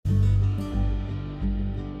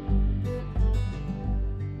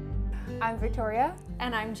I'm Victoria.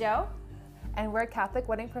 And I'm Joe. And we're Catholic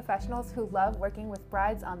wedding professionals who love working with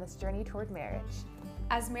brides on this journey toward marriage.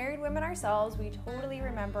 As married women ourselves, we totally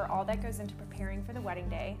remember all that goes into preparing for the wedding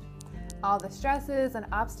day. All the stresses and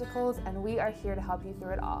obstacles, and we are here to help you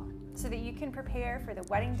through it all. So that you can prepare for the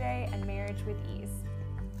wedding day and marriage with ease.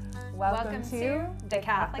 Welcome to the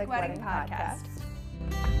Catholic Wedding Podcast.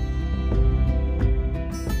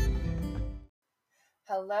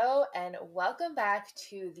 Hello and welcome back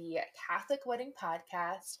to the Catholic Wedding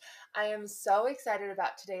Podcast. I am so excited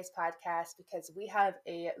about today's podcast because we have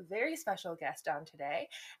a very special guest on today.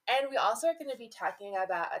 And we also are going to be talking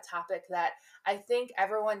about a topic that I think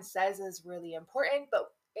everyone says is really important, but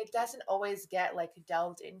it doesn't always get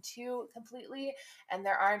delved into completely. And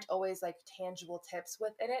there aren't always tangible tips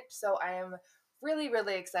within it. So I am really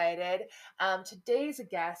excited. Today's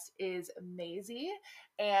guest is Mazy,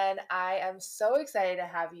 and I am so excited to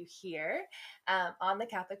have you here on the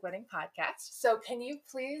Catholic Wedding Podcast. So can you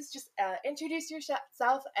please just introduce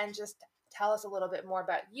yourself and just tell us a little bit more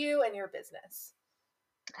about you and your business?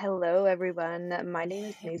 Hello, everyone. My name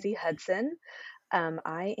is Mazy Hudson.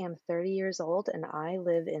 I am 30 years old and I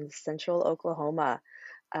live in central Oklahoma.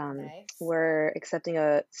 Nice. We're accepting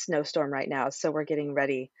a snowstorm right now, so we're getting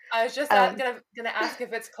ready. I was just gonna ask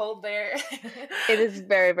if it's cold there. It is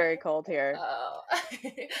very cold here. Oh,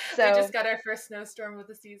 So we just got our first snowstorm of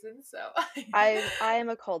the season, so I am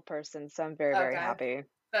a cold person, so I'm very Okay. happy.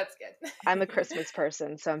 That's good. I'm a Christmas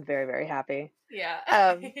person, so I'm very happy. Yeah.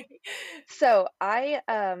 So I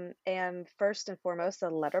am first and foremost a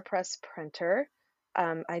letterpress printer.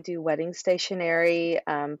 I do wedding stationery,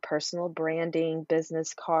 personal branding,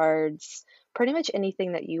 business cards, pretty much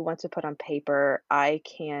anything that you want to put on paper. I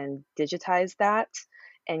can digitize that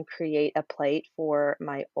and create a plate for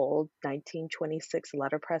my old 1926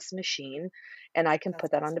 letterpress machine, and I can That's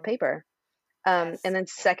put that onto awesome. paper. Yes. And then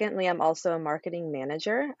secondly, I'm also a marketing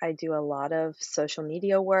manager. I do a lot of social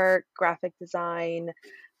media work, graphic design,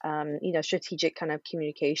 strategic kind of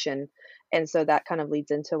communication. And so that kind of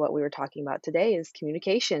leads into what we were talking about today is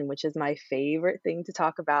communication, which is my favorite thing to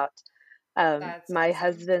talk about. That's My awesome.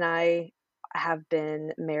 husband and I have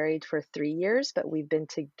been married for 3 years, but we've been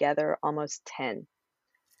together almost 10.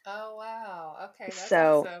 Oh, wow. Okay, that's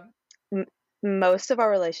So awesome. m- most of our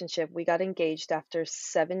relationship, we got engaged after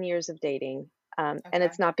 7 years of dating. And Okay.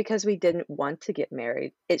 it's not because we didn't want to get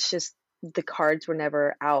married. It's just the cards were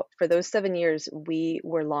never out. For those 7 years, we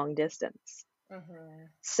were long distance. Mm-hmm.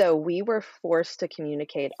 So we were forced to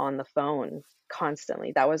communicate on the phone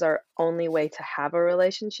constantly. That was our only way to have a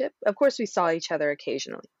relationship. Of course, we saw each other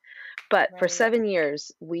occasionally, but for Right. 7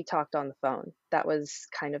 years, we talked on the phone. That was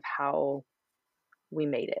kind of how we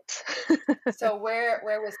made it. So where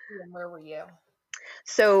was he and where were you?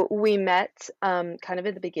 So we met kind of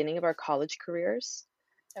at the beginning of our college careers.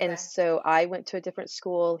 Okay. And so I went to a different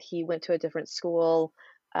school, he went to a different school.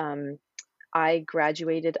 Um, I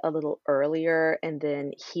graduated a little earlier, and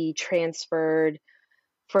then he transferred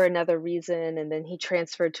for another reason, and then he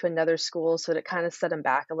transferred to another school, so it kind of set him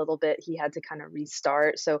back a little bit. He had to kind of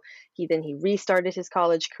restart. So he restarted his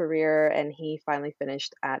college career, and he finally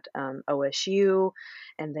finished at OSU.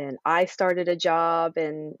 And then I started a job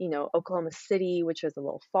in Oklahoma City, which was a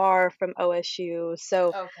little far from OSU.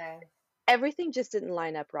 So Okay. everything just didn't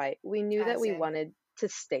line up right. We knew I that we see. wanted to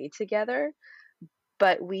stay together,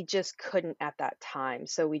 but we just couldn't at that time.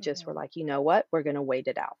 So we just were Mhm. like, you know what? We're going to wait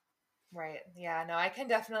it out. Right. Yeah, no, I can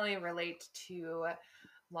definitely relate to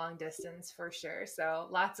long distance for sure. So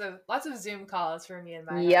lots of Zoom calls for me and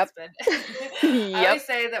my Yep. husband. I Yep. always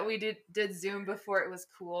say that we did Zoom before it was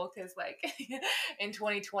cool because in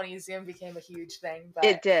 2020 Zoom became a huge thing. But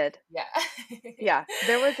It did. yeah. Yeah.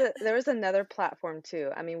 There was another platform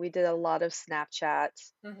too. I mean, we did a lot of Snapchat,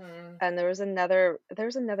 Mm-hmm. and there was another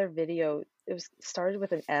video. It was started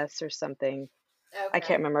with an S or something. I Okay.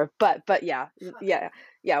 can't remember. But yeah.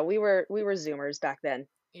 Yeah, we were Zoomers back then.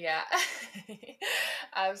 Yeah,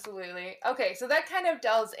 absolutely. Okay, so that kind of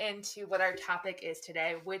delves into what our topic is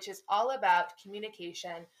today, which is all about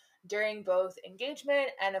communication during both engagement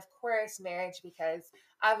and, of course, marriage, because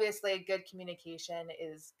obviously good communication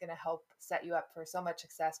is going to help set you up for so much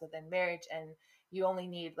success within marriage, and you only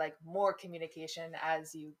need more communication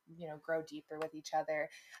as you grow deeper with each other.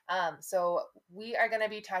 So we are going to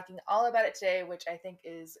be talking all about it today, which I think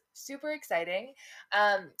is super exciting.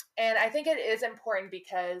 And I think it is important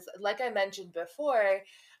because, like I mentioned before,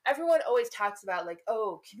 everyone always talks about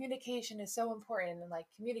oh, communication is so important and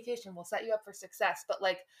communication will set you up for success. But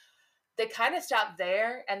they kind of stop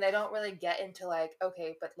there and they don't really get into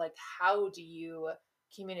okay, but how do you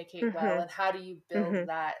communicate well Mhm. and how do you build Mhm.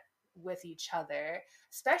 that with each other,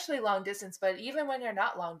 especially long distance. But even when you're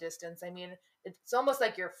not long distance, I mean, it's almost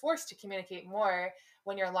like you're forced to communicate more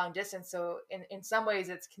when you're long distance. So in some ways,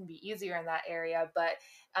 it can be easier in that area. But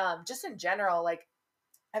just in general, like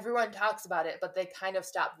everyone talks about it, but they kind of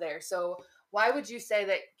stop there. So why would you say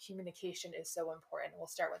that communication is so important? We'll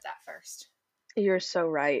start with that first. You're so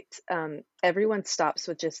right. Everyone stops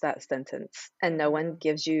with just that sentence, and no one Hmm.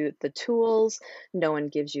 gives you the tools, no one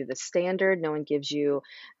gives you the standard, no one gives you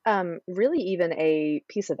really even a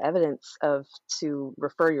piece of evidence of to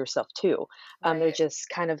refer yourself to. They're Right. just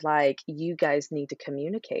kind of like, you guys need to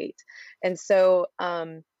communicate. And so,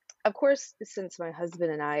 of course, since my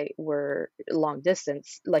husband and I were long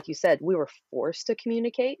distance, like you said, we were forced to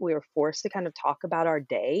communicate. We were forced to kind of talk about our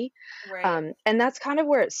day, Right. and that's kind of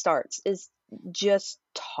where it starts, is just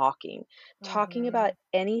talking about Hmm.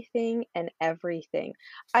 anything and everything.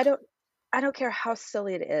 I don't I don't care how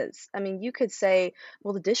silly it is. I mean, you could say,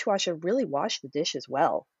 "Well, the dishwasher really washed the dishes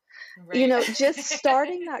well." Right. Just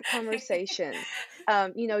starting that conversation.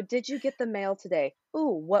 "Did you get the mail today? Ooh,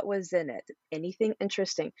 what was in it? Anything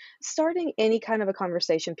interesting?" Starting any kind of a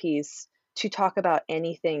conversation piece to talk about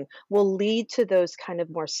anything will lead to those kind of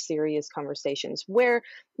more serious conversations where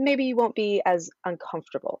maybe you won't be as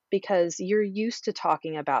uncomfortable because you're used to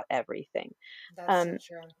talking about everything. That's so Um,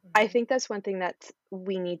 true. I Hmm. think that's one thing that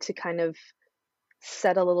we need to kind of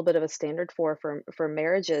set a little bit of a standard for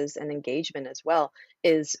marriages and engagement as well,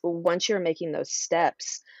 is once you're making those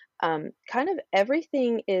steps, kind of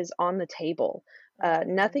everything is on the table. Hmm.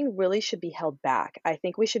 Nothing really should be held back. I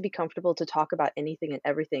think we should be comfortable to talk about anything and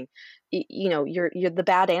everything. You're the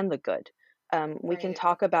bad and the good. We can Right.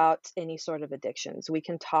 talk about any sort of addictions. We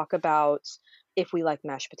can talk about if we like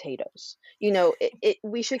mashed potatoes.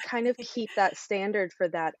 We should kind of keep that standard for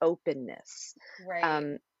that openness. Right.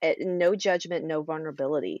 No judgment, no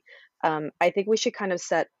vulnerability. I think we should kind of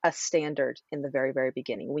set a standard in the very, very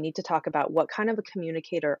beginning. We need to talk about, what kind of a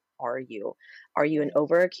communicator are you? Are you an Hmm.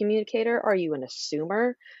 over communicator? Are you an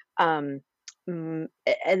assumer? Um, and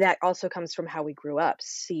that also comes from how we grew up.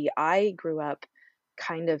 See, I grew up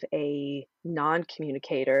kind of a non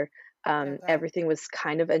communicator. Okay. Everything was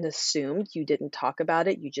kind of an assumed. You didn't talk about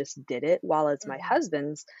it, you just did it. While as my Hmm.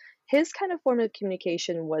 husband's, his kind of form of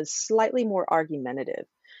communication was slightly more argumentative.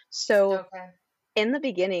 So Okay. in the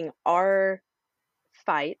beginning, our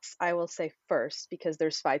fights, I will say first, because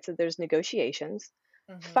there's fights and there's negotiations,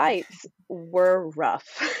 Hmm. fights were rough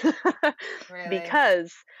Really.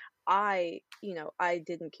 because I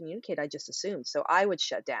didn't communicate, I just assumed. So I would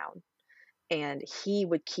shut down and he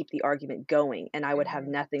would keep the argument going and I would have Hmm.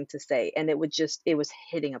 nothing to say. And it was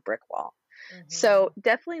hitting a brick wall. So, Hmm.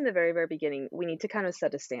 definitely in the very, very beginning, we need to kind of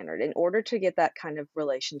set a standard. In order to get that kind of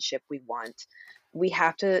relationship we want, we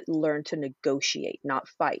have to learn to negotiate, not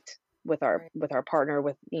fight Right. with our partner,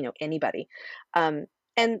 with, anybody. Um,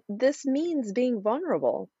 and this means being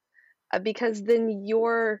vulnerable, because then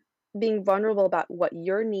you're being vulnerable about what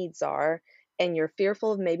your needs are and you're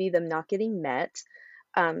fearful of maybe them not getting met.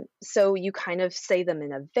 So you kind of say them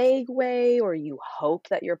in a vague way, or you hope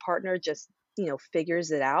that your partner just,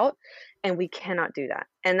 figures it out. And we cannot do that.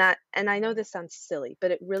 And I know Hmm. this sounds silly,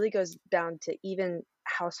 but it really goes down to even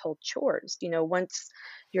household chores. Once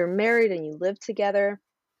you're married and you live together,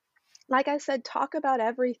 like I said, talk about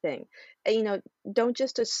everything. Don't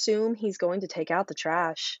just assume he's going to take out the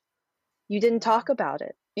trash. You didn't talk Hmm. about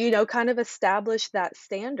it. Kind of establish that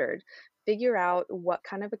standard. Figure out what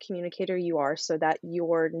kind of a communicator you are so that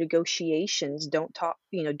your negotiations don't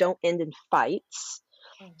end in fights,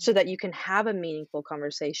 so that Hmm. you can have a meaningful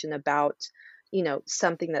conversation about,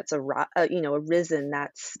 something that's arisen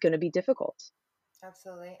that's going to be difficult.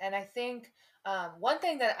 Absolutely. And I think one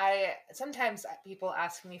thing that I sometimes people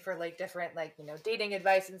ask me for like different, like, dating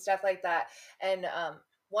advice and stuff like that. And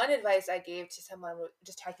one advice I gave to someone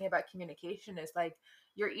just talking about communication is like,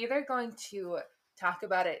 you're either going to talk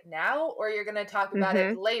about it now or you're going to talk about it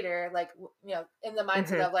Mhm. later, like, in the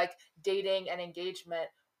mindset Mhm. of like dating and engagement.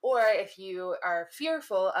 Or if you are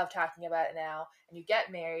fearful of talking about it now and you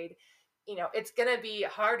get married, it's going to be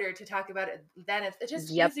harder to talk about it then. It's just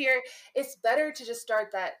Yep. easier. It's better to just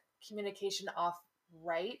start that communication off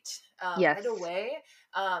right Yes. away,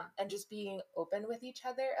 and just being open with each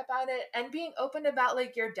other about it and being open about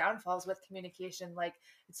like your downfalls with communication. Like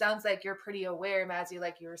it sounds like you're pretty aware, Mazy,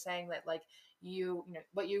 like you were saying that like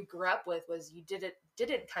what you grew up with was you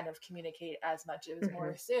didn't kind of communicate as much. It was more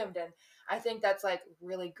Mhm. assumed. And I think that's like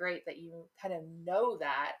really great that you kind of know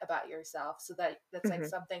that about yourself, so that that's like Mhm.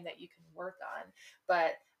 something that you can work on.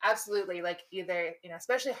 But absolutely, like either,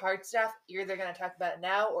 especially hard stuff, you're either going to talk about it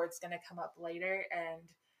now or it's going to come up later. And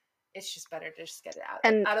it's just better to just get it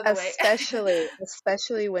And out of the way.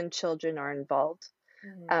 especially when children are involved.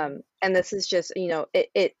 Mhm. And this is just,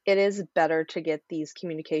 it is better to get these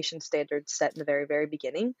communication standards set in the very, very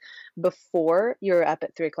beginning before you're up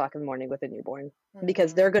at 3 o'clock in the morning with a newborn,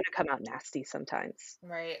 because they're Mhm. gonna come out nasty sometimes.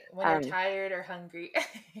 Right, when you're Um, tired or hungry.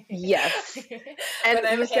 yes. When And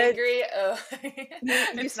I'm you said hangry, oh,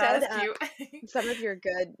 you it's not said as cute. some of your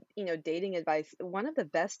good, dating advice. One of the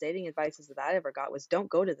best dating advices that I ever got was don't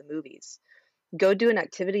go to the movies. Go do an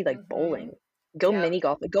activity like bowling. Mhm. Go Yep, mini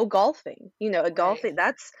golf. Go golfing. right,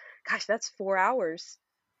 That's 4 hours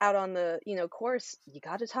out on the, course. You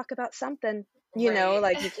gotta talk about something, right.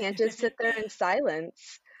 like, you can't just sit there in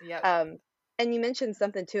silence. Yep. Um, and you mentioned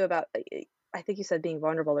something too about, I think you said being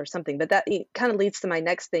vulnerable or something, but that kinda leads to my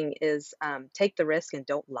next thing is, take the risk and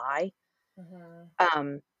don't lie. Mhm.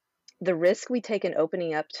 Um, the risk we take in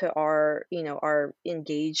opening up to our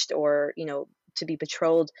engaged or, to be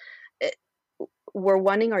betrothed, eh, we're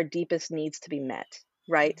wanting our deepest needs to be met,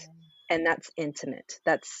 right? Mhm. And that's intimate.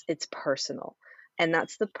 It's personal. And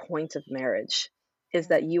that's the point of marriage, is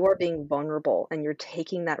that you Mhm. are being vulnerable and you're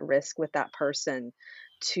taking that risk with that person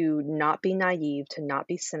to not be naive, to not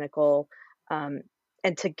be cynical, um,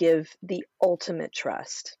 and to give the ultimate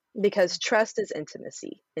trust. Because trust is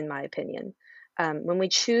intimacy, in my opinion. When we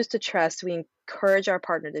choose to trust, we encourage our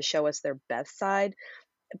partner to show us their best side,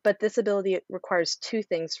 but this ability requires two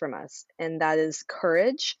things from us, and that is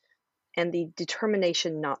courage and the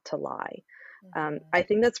determination not to lie. Mhm. I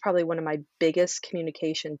think that's probably one of my biggest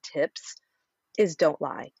communication tips is don't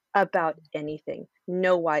lie about Mhm. anything.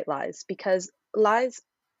 No white lies, because lies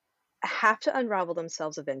have to unravel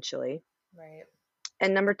themselves eventually. Right.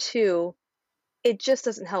 And number two, it just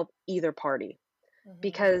doesn't help either party,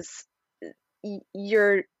 Mhm. because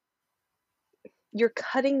you're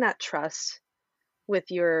cutting that trust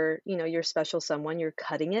with your special someone. You're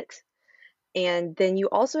cutting it, and then you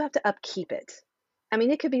also have to upkeep it. I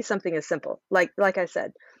mean, it could be something as simple, like I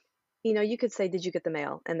said, you could say, "Did you get the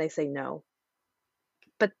mail?" And they say no,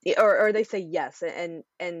 but or they say yes, and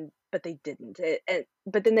but they didn't,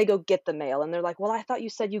 but then they go get the mail, and they're like, "Well, I thought you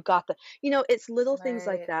said you got the," it's little things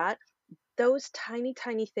like Right. that. Those tiny,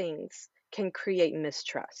 tiny things can create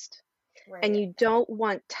mistrust, and Right. you don't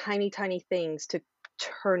want tiny, tiny things to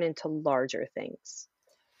turn into larger things.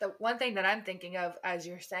 The one thing that I'm thinking of as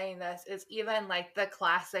you're saying this is even like the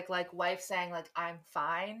classic like wife saying like I'm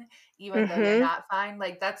fine even though you're Mhm. not fine.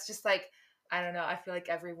 Like that's just like I don't know. I feel like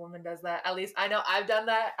every woman does that. At least I know I've done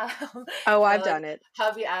that. Oh, I've Like done it.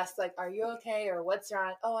 hubby asks like, "Are you okay?" or "What's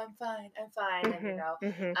wrong?" "Oh, I'm fine. I'm fine." And Mhm,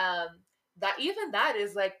 mhm. that even that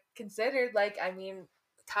is like considered like I mean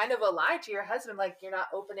kind of a lie to your husband. Like you're not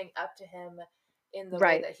opening up to him in the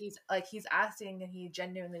way Right. that he's asking and he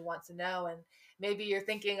genuinely wants to know and maybe you're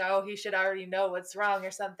thinking, oh, he should already know what's wrong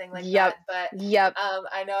or something like Yep. that. But Yep.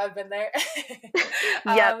 I know I've been there.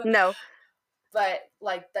 Yep. um, No. but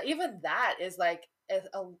like even that is like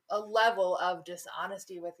a level of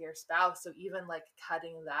dishonesty with your spouse. So even like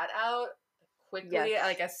cutting that out quickly,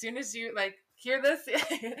 like Yes. as soon as you like hear this,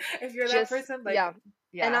 if you're that Just person, like yeah.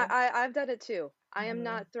 And yeah, I've done it too. I am hmm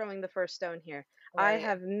not throwing the first stone here. I right,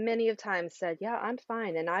 have many of times said, "Yeah, I'm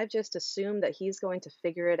fine," and I've just assumed that he's going to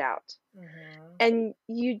figure it out. hmm And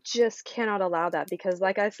you just cannot allow that, because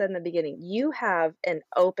like I said in the beginning, you have an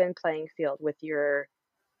open playing field with your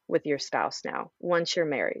spouse now once you're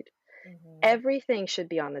married. hmm Everything should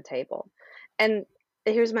be on the table. And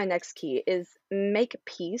here's my next key is make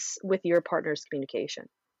peace with your partner's communication.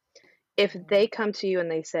 If hmm they come to you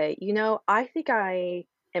and they say, I think I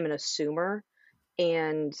am an assumer,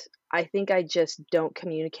 and I think I just don't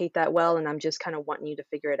communicate that well, and I'm just kind of wanting you to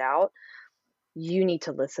figure it out, you need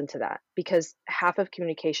to listen to that, because half of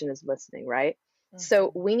communication is listening, right?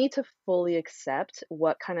 So hmm we need to fully accept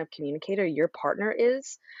what kind of communicator your partner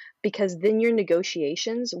is, because then your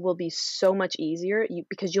negotiations will be so much easier,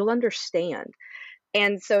 because you'll understand.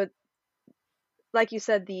 And so, like you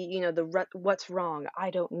said, what's wrong?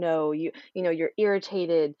 I don't know. You're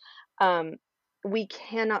irritated. Um, we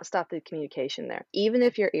cannot stop the communication there. Even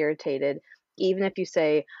if you're irritated, even if you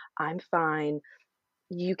say, I'm fine,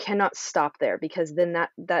 you cannot stop there, because then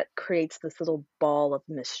that creates this little ball of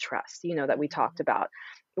mistrust, that we talked hmm about.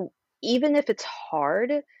 Even if it's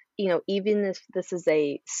hard, even if this is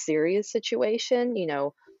a serious situation,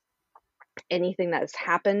 anything that's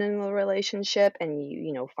happened in the relationship and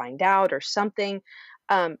you find out or something,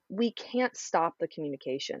 we can't stop the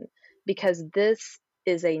communication, because this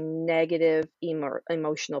is a negative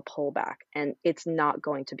emotional pullback, and it's not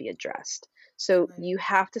going to be addressed. So right. you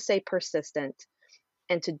have to stay persistent,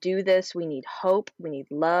 and to do this, we need hope, we need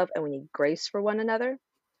love, and we need grace for one another.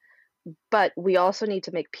 but we also need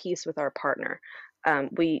to make peace with our partner.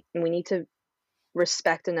 We need to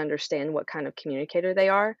respect and understand what kind of communicator they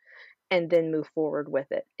are, and then move forward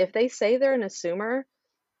with it. If they say they're an assumer,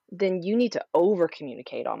 then you need to over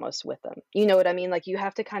communicate almost with them. You know what I mean? Like, you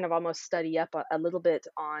have to kind of almost study up a little bit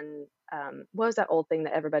on, what was that old thing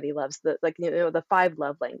that everybody loves? The, like, the 5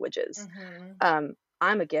 love languages. Mhm.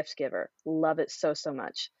 I'm a gift giver, love it so, so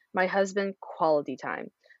much. My husband, quality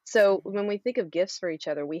time. So Mhm. when we think of gifts for each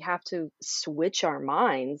other, we have to switch our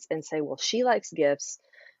minds and say, well, she likes gifts,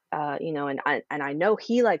 and I know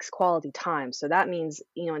he likes quality time. So that means,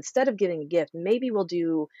 instead of getting a gift, maybe we'll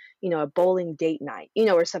do, a bowling date night,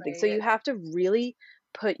 or something. So you Right. have to really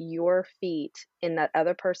put your feet in that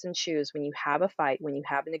other person's shoes when you have a fight, when you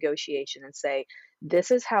have a negotiation, and say,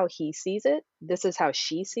 this is how he sees it, this is how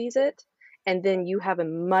she sees it. And then you have a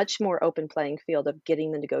much more open playing field of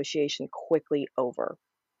getting the negotiation quickly over.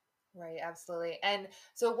 Right, absolutely. And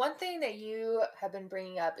so one thing that you have been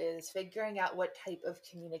bringing up is figuring out what type of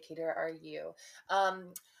communicator are you.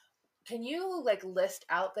 Um, can you like list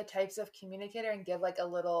out the types of communicator and give like a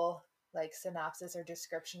little like synopsis or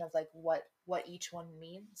description of like what each one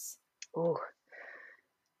means? Oh,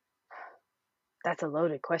 that's a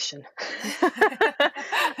loaded question.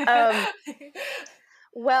 um,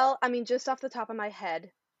 well, I mean, just off the top of my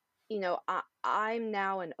head, I'm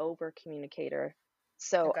now an over communicator.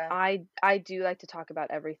 So Okay. I do like to talk about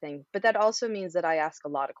everything, but that also means that I ask a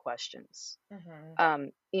lot of questions. Hmm.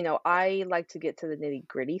 I like to get to the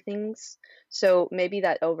nitty-gritty things. So maybe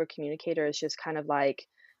that over communicator is just kind of like,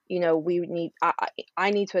 we need I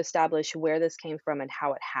need to establish where this came from and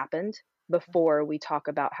how it happened before we talk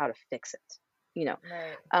about how to fix it. You know.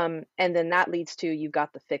 Right. And then that leads to, you've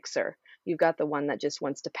got the fixer. You've got the one that just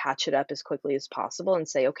wants to patch it up as quickly as possible and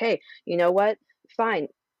say, okay, you know what? Fine.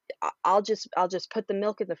 I'll just put the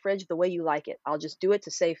milk in the fridge the way you like it. I'll just do it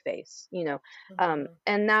to save face. Hmm.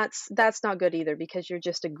 And that's not good either, because you're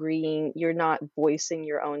just agreeing, you're not voicing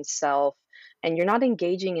your own self, and you're not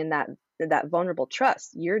engaging in that vulnerable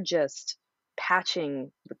trust. You're just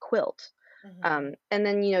patching the quilt. Hmm. And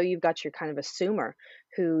then, you've got your kind of assumer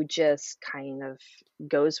who just kind of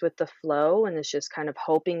goes with the flow and is just kind of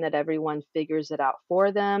hoping that everyone figures it out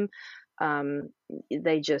for them. Um,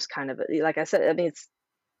 they just kind of, like I said, I mean, it's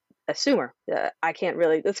assumer. I can't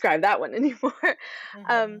really describe that one anymore.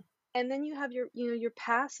 um, Hmm. and then you have your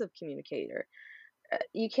passive communicator.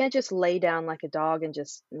 You can't just lay down like a dog and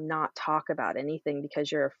just not talk about anything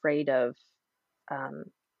because you're afraid of, um,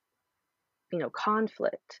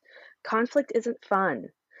 conflict. Conflict isn't fun.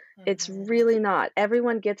 It's Hmm. really not.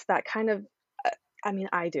 Everyone gets that kind of, uh, I mean,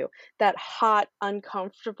 I do. That hot,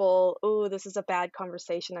 uncomfortable, "Oh, this is a bad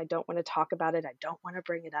conversation. I don't wanna talk about it. I don't wanna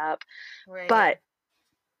bring it up." Right. But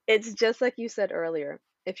it's just like you said earlier,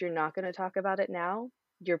 if you're not gonna talk about it now,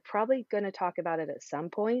 you're probably gonna talk about it at some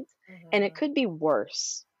point, and it Hmm. could be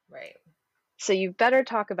worse. Right. So you better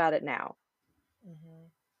talk about it now. Hmm.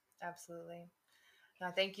 Absolutely.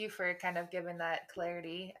 Thank you for kind of giving that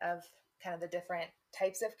clarity of kind of the different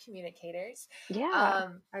types of communicators. Yeah.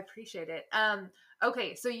 I appreciate it.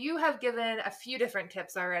 Okay, so you have given a few different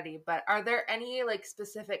tips already, but are there any like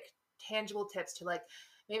specific tangible tips to like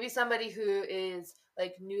maybe somebody who is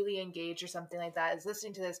like newly engaged or something like that is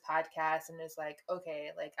listening to this podcast and is like,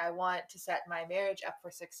 okay, like I want to set my marriage up for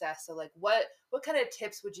success. So like what kind of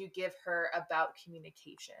tips would you give her about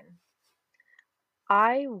communication?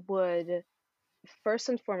 I would first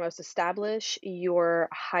and foremost establish your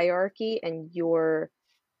hierarchy and your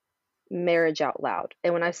marriage out loud.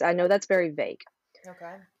 And when I know that's very vague,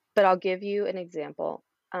 Okay. but I'll give you an example.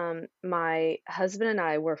 My husband and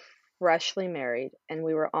I were freshly married, and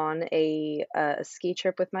we were on a ski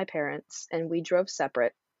trip with my parents, and we drove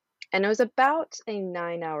separate. And it was about a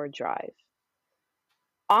 9-hour drive.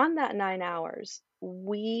 On that 9 hours,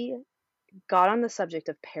 we got on the subject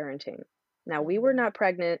of parenting. Now, we were Hmm. not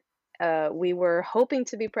pregnant. We were hoping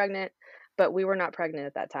to be pregnant, but we were not pregnant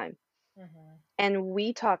at that time. Hmm. And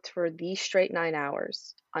we talked for these straight 9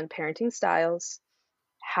 hours on parenting styles,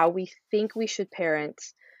 how we think we should parent,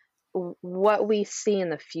 what we see in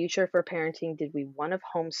the future for parenting. Did we want to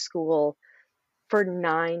homeschool? For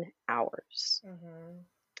 9 hours? Hmm.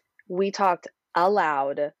 We talked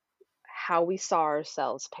aloud how we saw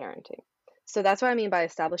ourselves parenting. So that's what I mean by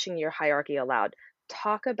establishing your hierarchy aloud.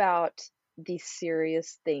 Talk about the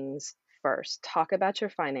serious things first. Talk about your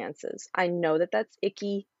finances. I know that that's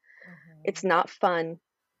icky. It's Hmm. not fun.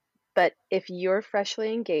 But if you're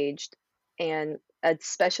freshly engaged, and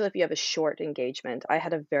especially if you have a short engagement, I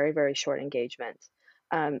had a very, very short engagement.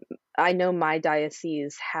 Um, I know my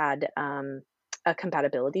diocese had, a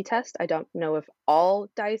compatibility test. I don't know if all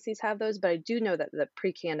dioceses have those, but I do know that the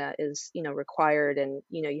pre-cana is, required, and,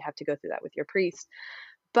 you have to go through that with your priest.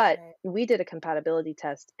 But Right. we did a compatibility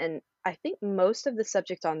test, and I think most of the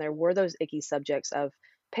subjects on there were those icky subjects of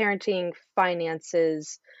parenting,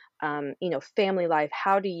 finances, family life.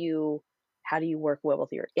 How do you work well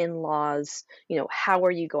with your in-laws? How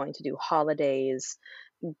are you going to do holidays?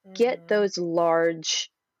 Get Mhm. those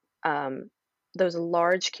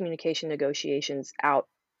large communication negotiations out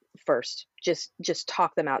first. Just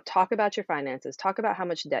talk them out. Talk about your finances. Talk about how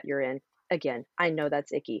much debt you're in. Again, I know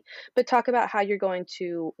that's icky, but talk about how you're going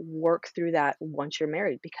to work through that once you're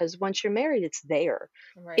married, because once you're married, it's there.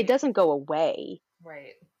 It Right. doesn't go away.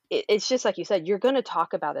 Right. It's just like you said, you're going to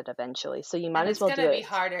talk about it eventually. So you And might as it's well gonna do be it.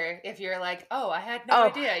 harder if you're like, "Oh, I had no Oh,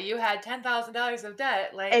 idea you had $10,000 of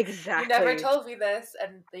debt, like, you never exactly. told me this,"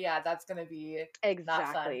 and yeah, that's gonna be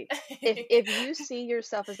not fun. Exactly. If you see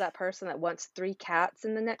yourself as that person that wants 3 cats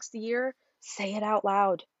in the next year, say it out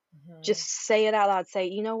loud. Just Mhm. say it out loud. Say,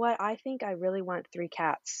 "You know what? I think I really want 3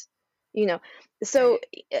 cats." You know? So,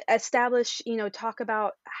 Right. establish, talk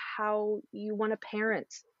about how you wanna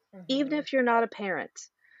parent. Even Mhm. if you're not a parent,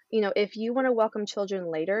 if you wanna welcome children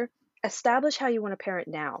later, establish how you wanna parent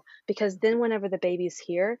now, because then whenever the baby's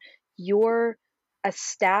here, your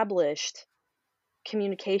established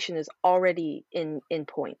communication is already in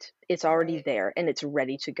point. It's already Right. there, and it's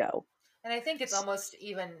ready to go. And I think it's S almost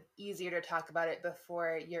even easier to talk about it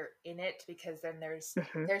before you're in it, because then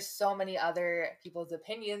Mhm. there's so many other people's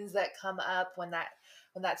opinions that come up when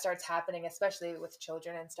that starts happening, especially with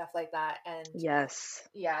children and stuff like that. And Yes.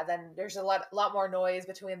 yeah, then there's a lot more noise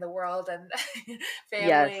between the world and family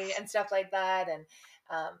Yes. and stuff like that. And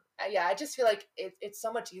yeah, I just feel like it's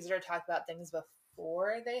so much easier to talk about things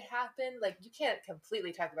before they happen. Like, you can't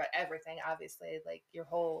completely talk about everything, obviously, like your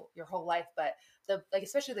whole life, but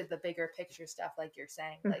especially the bigger picture stuff, like you're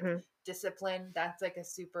saying, like Mhm. discipline, that's like a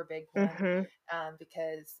super big one. Mhm.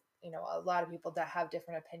 Because a lot of people that have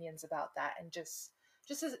different opinions about that, and just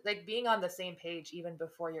as, like, being on the same page even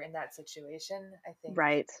before you're in that situation, I think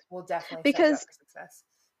Right. will definitely set you up Because for success.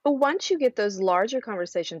 once you get those larger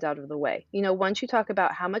conversations out of the way, once you talk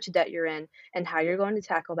about how much debt you're in and how you're going to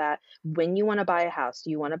tackle that, when you wanna buy a house. Do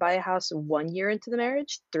you wanna buy a house 1 year into the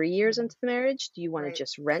marriage, 3 years Mhm. into the marriage? Do you wanna Right.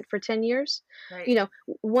 just rent for 10 years? Right.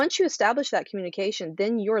 Once you establish that communication,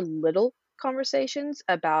 then your little conversations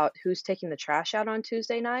about who's taking the trash out on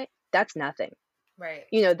Tuesday night, that's nothing. Right.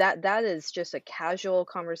 That is just a casual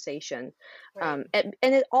conversation, Right. and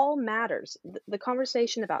it all matters. The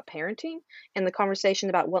conversation about parenting and the conversation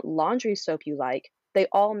about what laundry soap you like, they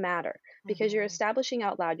all matter, because you're Hmm. establishing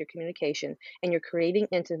out loud your communication, and you're creating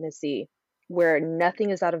intimacy where nothing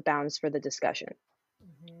is out of bounds for the discussion.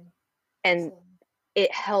 Hmm. And Absolutely.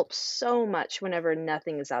 it helps so much whenever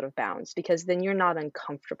nothing is out of bounds, because then you're not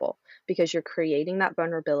uncomfortable, because you're creating that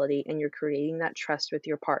vulnerability and you're creating that trust with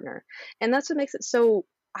your partner. And that's what makes it so,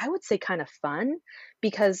 I would say, kind of fun,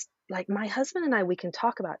 because like my husband and I, we can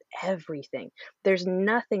talk about everything. There's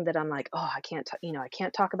nothing that I'm like, oh, I can't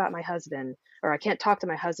talk about my husband, or I can't talk to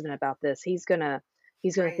my husband about this. He's going to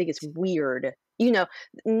think Right. it's weird. You know,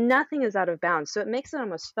 Nothing is out of bounds. So it makes it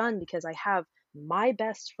almost fun, because I have my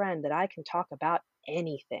best friend that I can talk about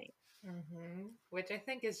anything. Which I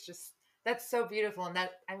think is just, that's so beautiful. And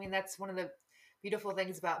that, I mean, that's one of the beautiful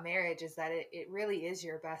things about marriage, is that it really is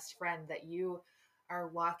your best friend that you are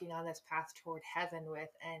walking on this path toward heaven with.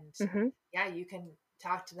 And Mhm. yeah, you can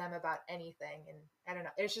talk to them about anything. And I don't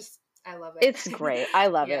know, it's just, I love It's it. great. I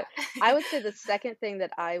love Yeah. it. I would say the second thing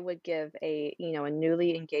that I would give a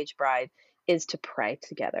newly engaged bride is to pray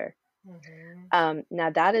together. Hmm. Now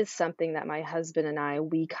that is something that my husband and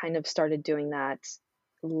we kind of started doing that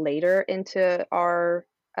later into our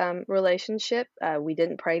relationship. We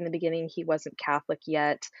didn't pray in the beginning. He wasn't Catholic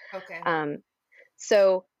yet. Okay. Um,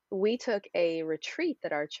 So we took a retreat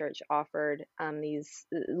that our church offered, these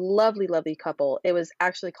lovely, lovely couple. It was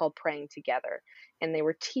actually called Praying Together, and they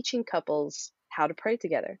were teaching couples how to pray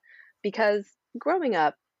together. Because growing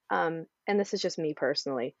up, and this is just me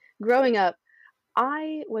personally, growing up,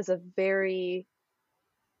 I was a very,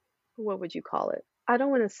 what would you call it? I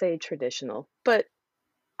don't want to say traditional, but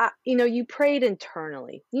you prayed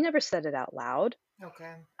internally. You never said it out loud.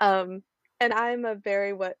 Okay. Um, and I'm a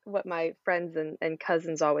very, what my friends and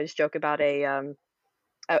cousins always joke about, a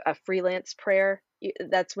freelance prayer.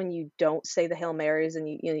 That's when you don't say the Hail Marys, and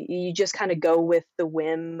you just kind of go with the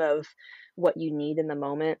whim of what you need in the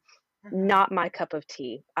moment. Hmm. Not my cup of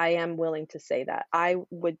tea. I am willing to say that. I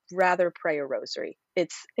would rather pray a rosary.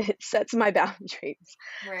 It sets my boundaries.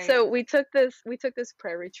 Right. So we took this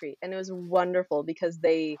prayer retreat, and it was wonderful, because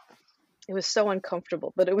It was so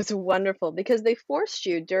uncomfortable, but it was wonderful because they forced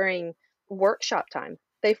you during workshop time.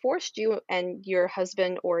 They forced you and your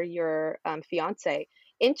husband or your, fiancé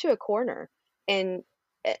into a corner, and,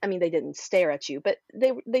 I mean, they didn't stare at you, but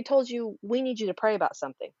they told you, "We need you to pray about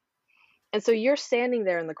something." And so you're standing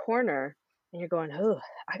there in the corner and you're going, "Oh,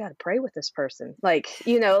 I gotta pray with this person." Like,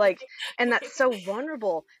 and that's so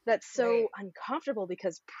vulnerable. That's Right, so uncomfortable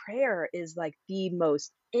because prayer is like the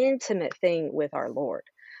most intimate thing with our Lord.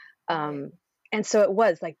 right. Um, and so it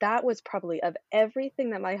was like that was probably of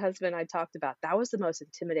everything that my husband and I talked about, that was the most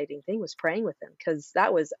intimidating thing was praying with him because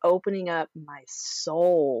that was opening up my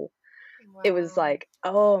soul. It was Wow. like,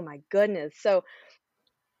 oh my goodness. So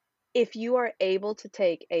if you are able to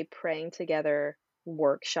take a praying together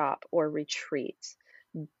workshop or retreat,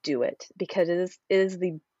 do it because it is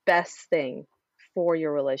the best thing for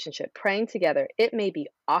your relationship. Praying together, it may be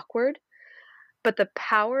awkward, but the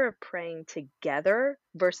power of praying together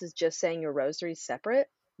versus just saying your rosary separate,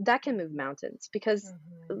 that can move mountains because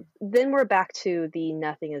Mhm. then we're back to the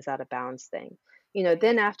nothing is out of bounds thing.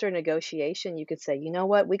 Then Right, after negotiation, you could say, you know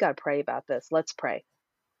what, we got to pray about this. Let's pray.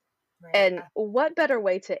 right. And what better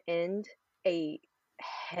way to end a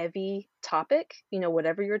heavy topic,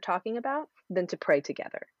 whatever you're talking about, than to pray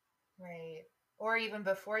together? Right. Or even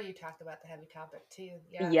before you talk about the heavy topic too.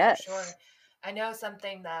 Yeah, for Yes. sure. I know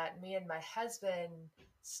something that me and my husband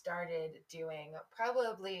started doing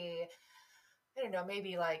probably, I don't know,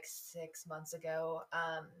 maybe like 6 months ago.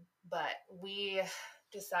 But we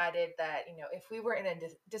decided that, if we were in a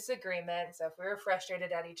disagreement, so if we were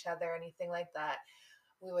frustrated at each other, anything like that,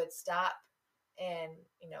 we would stop and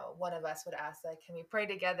one of us would ask like, can we pray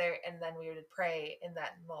together, and then we would pray in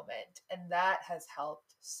that moment, and that has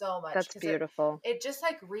helped so much That's because it beautiful. it just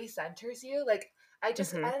like recenters you. Like I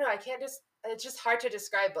Mhm. don't know, I can't just, it's just hard to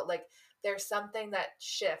describe, but like there's something that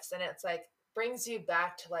shifts, and it's like brings you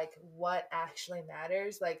back to like what actually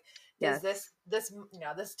matters. Like, does Yes.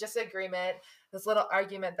 this disagreement, this little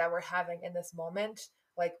argument that we're having in this moment,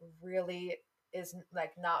 like really is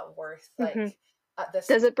like not worth like Mhm. this,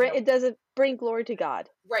 Does it bring glory to God?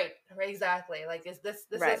 right, right, exactly. Like, is this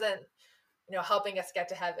Right. isn't helping us get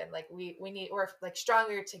to heaven. Like we're like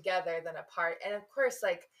stronger together than apart. And of course,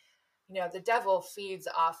 like the devil feeds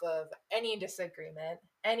off of any disagreement,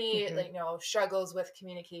 any Mhm. like struggles with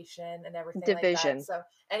communication and everything like that. Division. So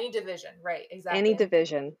any division, right, Any exactly. And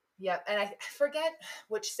division. yeah, and I forget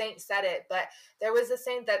which saint said it, but there was a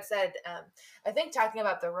saint that said, I think talking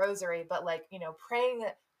about the rosary, but like, praying,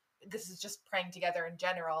 this is just praying together in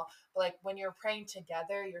general, but like when you're praying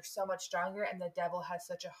together, you're so much stronger, and the devil has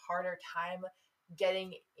such a harder time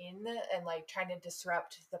getting in and like trying to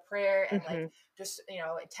disrupt the prayer and like Mhm. just,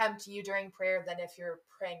 tempt you during prayer than if you're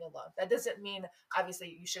praying alone. That doesn't mean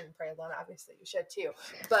obviously you shouldn't pray alone, obviously you should too.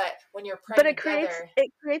 But when you're But praying together,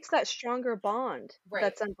 it creates that stronger bond right,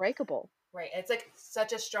 that's unbreakable. right. It's like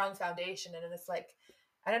such a strong foundation. And it's like,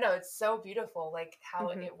 I don't know, it's so beautiful, like how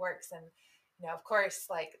Mhm. it works. And, of course,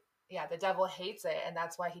 like, yeah, the devil hates it. And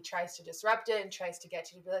that's why he tries to disrupt it and tries to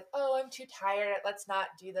get you to be like, oh, I'm too tired. Let's not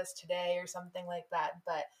do this today or something like that.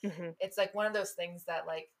 But Mhm. it's like one of those things that,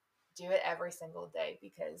 like, do it every single day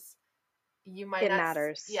because you might It not,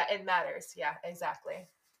 matters. yeah, it matters. Yeah, exactly.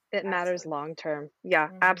 It matters Absolutely. long term. Yeah,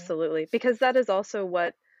 Mm-hmm. absolutely. Because that is also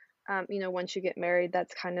what, once you get married,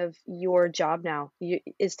 that's kind of your job now,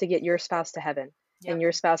 is to get your spouse to heaven, and Yep.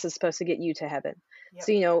 your spouse is supposed to get you to heaven.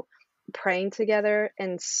 So, Yep. praying together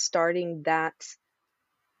and starting that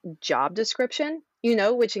job description,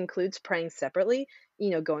 which includes praying separately,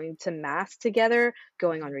 going to mass together,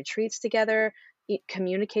 going on retreats together,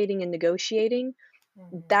 communicating and negotiating.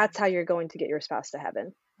 Mm-hmm. That's how you're going to get your spouse to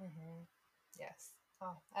heaven. Mm-hmm. Yes.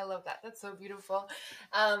 Oh, I love that. That's so beautiful.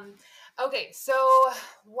 Um, okay, so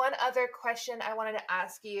one other question I wanted to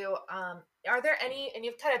ask you, are there any, and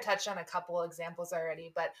you've kind of touched on a couple examples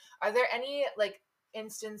already, but are there any like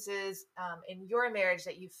instances in your marriage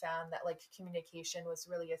that you found that like communication was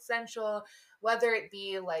really essential, whether it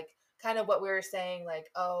be like kind of what we were saying, like,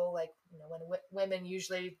 oh, like, when women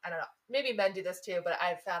usually, I don't know, maybe men do this too, but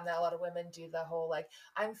I've found that a lot of women do the whole like,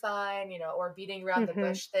 I'm fine, or beating around the Mhm.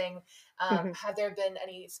 bush thing. Mhm. Have there been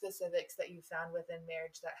any specifics that you found within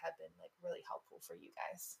marriage that have been like really helpful for you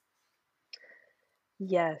guys?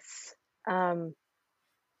 Yes. Um,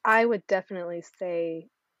 I would definitely say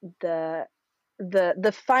the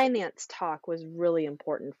the finance talk was really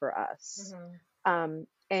important for us. Mm-hmm.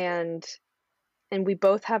 And we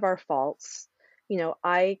both have our faults.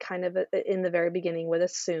 I kind of in the very beginning would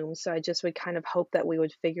assume, so I just would kind of hope that we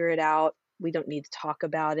would figure it out. We don't need to talk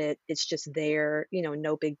about it. It's just there,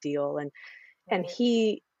 no big deal. And Right.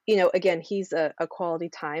 he, again, he's a quality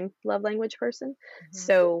time love language person. Mm-hmm.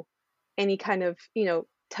 So any kind of,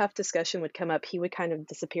 tough discussion would come up, he would kind of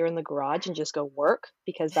disappear in the garage and just go work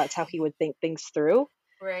because that's how he would think things through,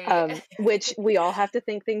 Right. which we all have to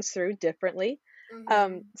think things through differently.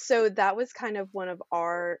 Mhm. So that was kind of one of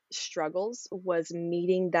our struggles, was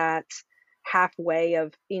meeting that halfway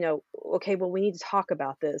of, okay, well, we need to talk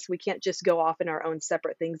about this. We can't just go off in our own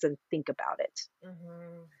separate things and think about it.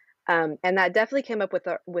 Mhm. And that definitely came up with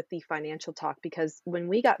the financial talk, because when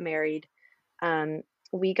we got married, um,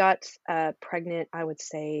 we got pregnant, I would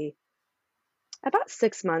say, about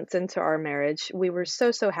 6 months into our marriage. We were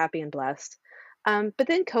so happy and blessed. But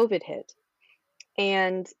then COVID hit,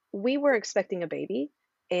 and we were expecting a baby,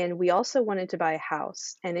 and we also wanted to buy a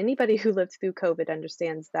house. And anybody who lived through COVID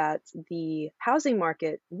understands that the housing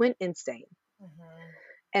market went insane. Mhm.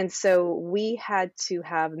 And so we had to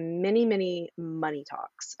have many money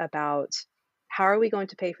talks about, how are we going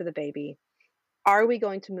to pay for the baby? Are we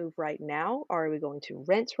going to move right now? Are we going to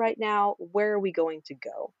rent right now? Where are we going to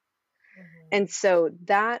go? And Mhm. so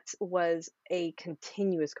that was a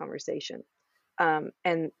continuous conversation.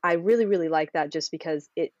 And I really like that, just because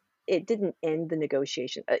it didn't end the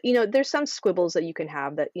negotiation. There's some squibbles that you can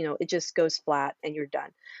have that, it just goes flat and you're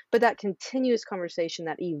done. But that continuous conversation,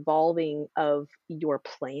 that evolving of your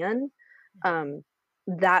plan, Mhm. um,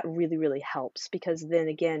 that really helps, because then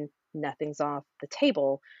again, nothing's off the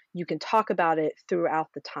table. You can talk about it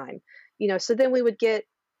throughout the time. So then we would get,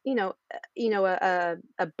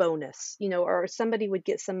 a bonus, or somebody would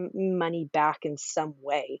get some money back in some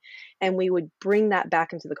way, and we would bring that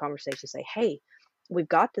back into the conversation, say, hey, we've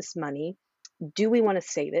got this money. Do we want to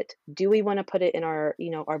save it? Do we want to put it in our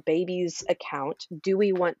baby's account? Do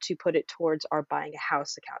we want to put it towards our buying a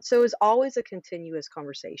house account? So it was always a continuous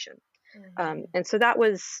conversation. Mhm. And so that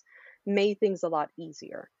made things a lot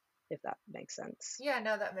easier, if that makes sense. Yeah,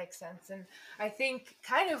 no, that makes sense. And I think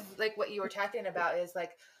kind of like what you were talking about is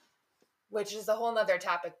like, which is a whole nother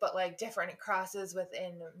topic, but like different crosses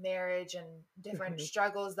within marriage and different Hmm.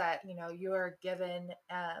 struggles that, you're given.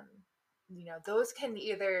 Those can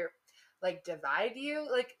either like divide you,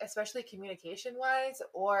 like especially communication wise,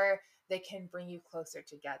 or they can bring you closer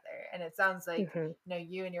together. And it sounds like, Hmm.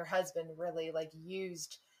 you and your husband really like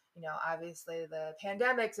used, obviously the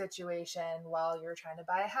pandemic situation while you were trying to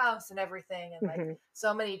buy a house and everything, and like Hmm.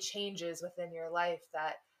 so many changes within your life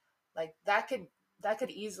that like that could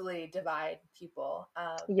easily divide people.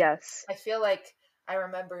 Yes. I feel like I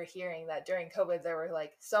remember hearing that during COVID there were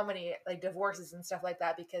like so many like divorces and stuff like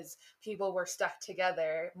that because people were stuck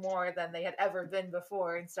together more than they had ever been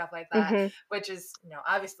before and stuff like that, Hmm. which is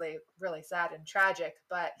obviously really sad and tragic,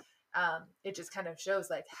 but it just kind of shows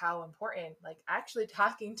like how important like actually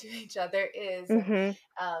talking to each other is, and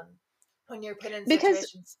Hmm. um, when you're put in Because,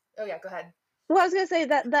 situations. Oh yeah, go ahead. well, I was gonna say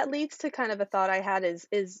that leads to kind of a thought I had, is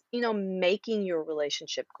making your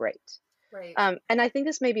relationship great. Right. And I think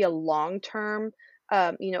this may be a long term,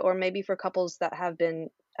 or maybe for couples that have been,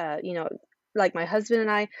 like my husband and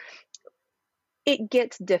I, it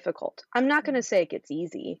gets difficult. I'm not going to Mhm. say it gets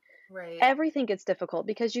easy. Right. Everything gets difficult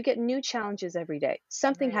because you get new challenges every day.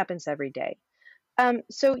 Something Right. happens every day.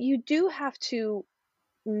 So you do have to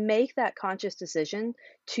make that conscious decision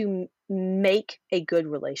to make a good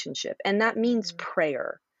relationship. And that means Mhm.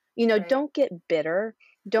 prayer. Right. Don't get bitter.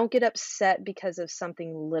 Don't get upset because of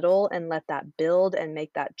something little and let that build and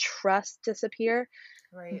make that trust disappear.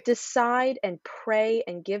 Right. Decide and pray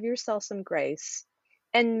and give yourself some grace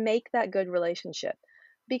and make that good relationship,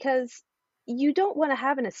 because you don't want to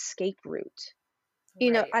have an escape route.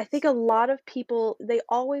 I think Right. a lot of people, they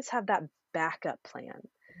always have that backup plan.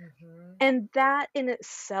 Mhm. And that in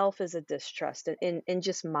itself is a distrust, in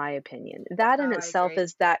just my opinion. That Oh, in I itself agree.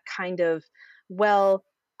 is that kind of, well,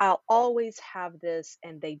 I'll always have this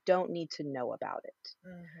and they don't need to know about it.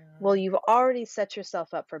 Well, Mhm. you've already set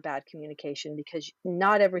yourself up for bad communication because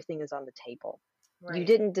not everything is on the table. You Right.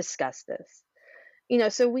 didn't discuss this.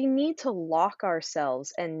 So we need to lock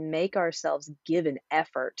ourselves and make ourselves give an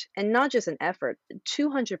effort, and not just an effort,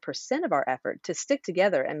 200% of our effort to stick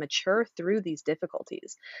together and mature through these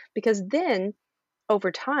difficulties. Because then over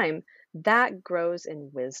time, that grows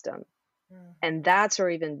in wisdom. And Mhm. that's where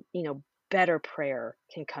even, better prayer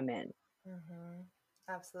can come in. Mhm.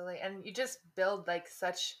 Absolutely. And you just build like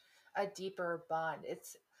such a deeper bond.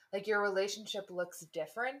 It's like your relationship looks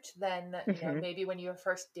different than, Hmm. maybe when you were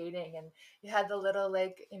first dating and you had the little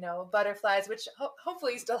like, butterflies, which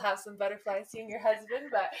hopefully you still have some butterflies seeing your husband,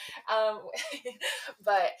 but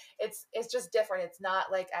but it's just different. It's not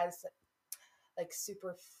like as like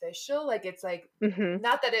superficial. Like it's like Hmm.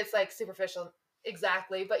 not that it's like superficial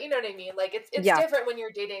exactly, but you know what I mean. Like it's Yeah. different when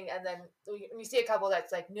you're dating, and then when you see a couple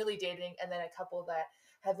that's like newly dating, and then a couple that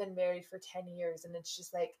have been married for 10 years, and it's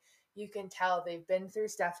just like you can tell they've been through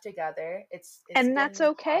stuff together. It's And that's been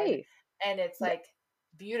hard, okay. and it's Th like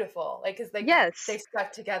beautiful. Like cuz like they Yes.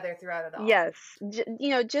 stuck together throughout it all. Yes.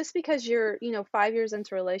 Just because you're, 5 years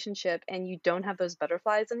into a relationship and you don't have those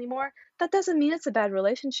butterflies anymore, that doesn't mean it's a bad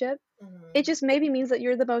relationship. It Mhm. just maybe means that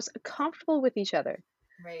you're the most comfortable with each other.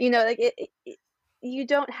 Right. Like, you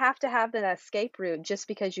don't have to have that escape route just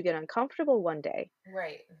because you get uncomfortable one day.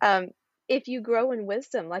 Right. Um, if you grow in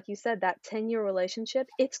wisdom, like you said, that 10-year relationship,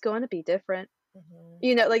 it's gonna be different.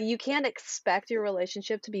 Mhm. Like, you can't expect your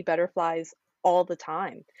relationship to be butterflies all the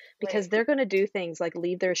time because Right. they're gonna do things like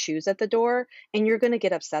leave their shoes at the door, and you're gonna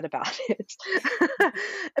get upset about it.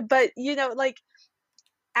 But, like,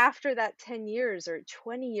 after that 10 years or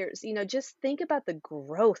 20 years, just think about the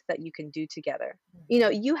growth that you can do together.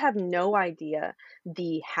 Mhm. You have no idea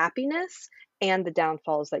the happiness and the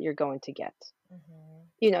downfalls that you're going to get.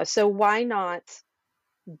 Mhm. So why not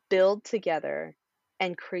build together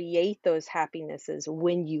and create those happinesses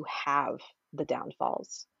when you have the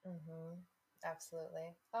downfalls? Mhm.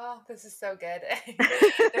 Absolutely. Oh, this is so good.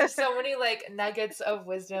 There's so many like nuggets of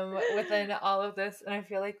wisdom within all of this, and I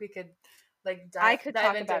feel like we could like I dive could dive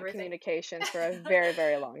talk into about everything. communication for a very,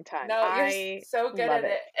 very long time. No, you're I so good love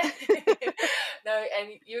at it. it. No,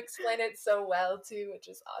 and you explain it so well too, which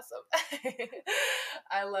is awesome.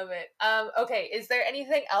 I love it. Okay, is there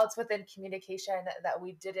anything else within communication that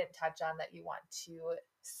we didn't touch on that you want to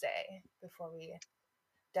say before we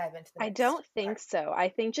dive into the I next don't part? think so. I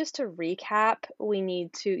think just to recap, we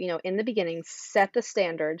need to, in the beginning, set the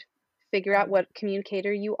standard, figure out Mhm. what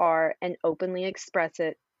communicator you are, and openly express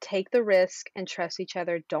it. Take the risk and trust each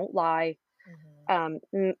other. Don't lie.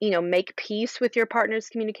 Mhm. Make peace with your partner's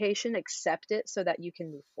communication, accept it so that you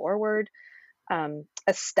can move forward.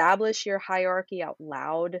 Establish your hierarchy out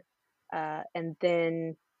loud, and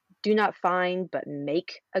then do not find, but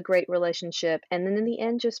make a great relationship. And then in the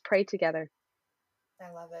end, just pray together. I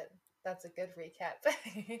love it. That's a good recap.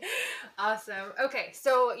 Awesome. Okay,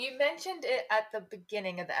 so you mentioned it at the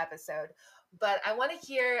beginning of the episode, but I want to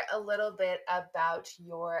hear a little bit about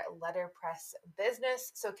your letterpress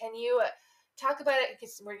business. So can you talk about it?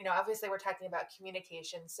 Because obviously we're talking about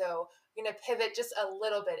communication. So we're going to pivot just a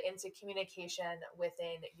little bit into communication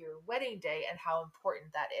within your wedding day and how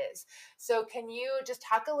important that is. So can you just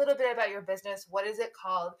talk a little bit about your business? What is it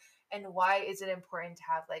called? And why is it important to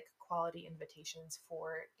have like quality invitations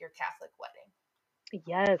for your Catholic wedding?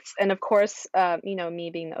 Yes, and of course, me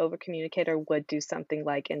being the over communicator would do something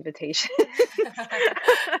like invitations.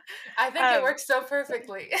 I think it Um, works so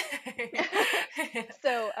perfectly.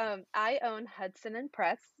 I own Hudson and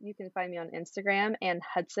Press. You can find me on Instagram and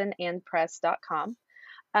hudsonandpress.com.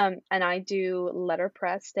 And I do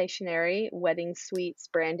letterpress, stationery, wedding suites,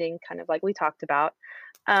 branding, kind of like we talked about.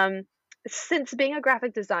 Um, since being a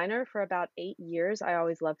graphic designer for about 8 years, I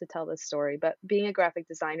always love to tell this story, but being a graphic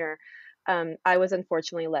designer, I was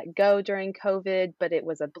unfortunately let go during COVID, but it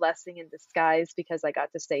was a blessing in disguise because I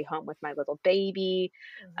got to stay home with my little baby.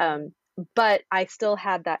 Mhm. Um, but I still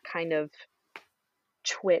had that kind of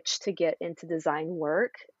twitch to get into design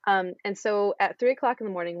work. And so at 3 o'clock in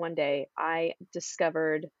the morning one day, I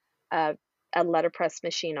discovered uh, a letterpress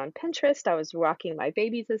machine on Pinterest. I was rocking my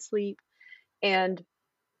baby to sleep, and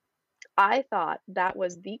I thought that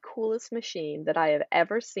was the coolest machine that I have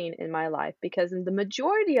ever seen in my life because the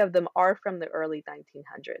majority of them are from the early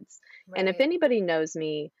 1900s. And if Right. anybody knows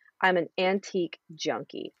me, I'm an antique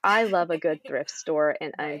junkie. I love a good thrift store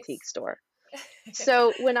and antique Nice. store.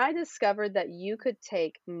 So when I discovered that you could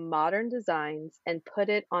take modern designs and put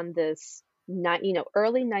it on this,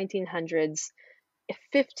 early 1900s,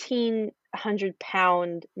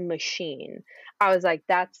 1,500-pound machine, I was like,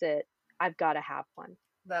 that's it. I've got to have one.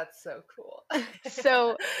 That's so cool.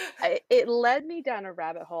 So it led me down a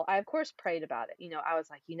rabbit hole. I, of course, prayed about it. I was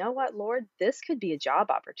like, you know what, Lord, this could be a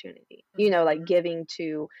job opportunity, like Mhm. giving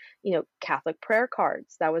to, Catholic prayer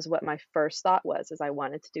cards. That was what my first thought was, is I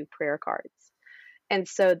wanted to do prayer cards. And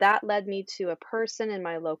so that led me to a person in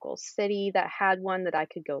my local city that had one that I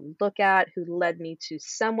could go look at, who led me to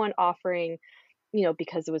someone offering,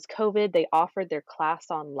 because it was COVID, they offered their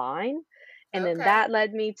class online. And then Okay. that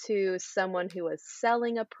led me to someone who was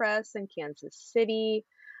selling a press in Kansas City.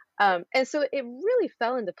 And so it really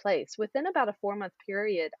fell into place. Within about a 4-month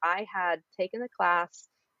period, I had taken the class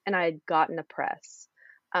and I had gotten a press.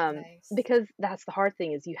 Um, Nice. because that's the hard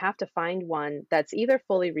thing, is you have to find one that's either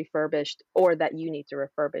fully refurbished or that you need to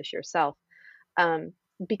refurbish yourself. Um,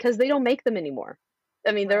 because they don't make them anymore.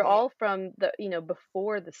 I mean, they're Right. all from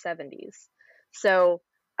before the 70s. So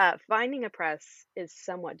finding a press is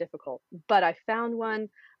somewhat difficult, but I found one.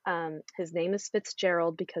 His name is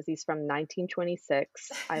Fitzgerald because he's from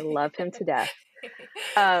 1926. I love him to death.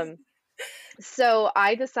 Um, so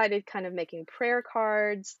I decided kind of making prayer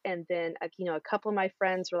cards, and then, a couple of my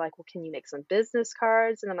friends were like, "Well, can you make some business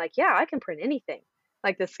cards?" And I'm like, "Yeah, I can print anything.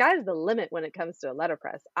 Like the sky's the limit when it comes to a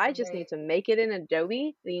letterpress. I just need Right. to make it in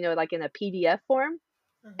Adobe, like in a PDF form,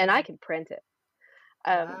 and I Mhm. can print it."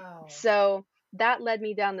 Wow. So that led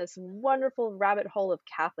me down this wonderful rabbit hole of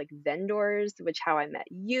Catholic vendors, which how I met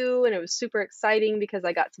you, and it was super exciting because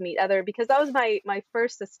I got to meet other because that was my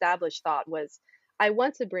first established thought was I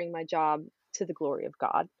want to bring my job to the glory of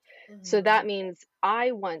God. So Mhm. that means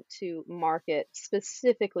I want to market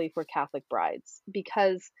specifically for Catholic brides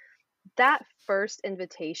because that first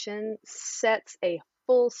invitation sets a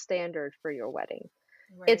full standard for your wedding.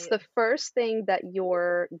 It's Right. the first thing that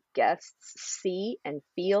your guests see and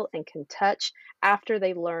feel and can touch after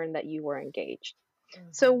they learn that you were engaged.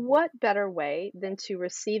 So, Mhm. what better way than to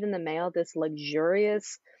receive in the mail this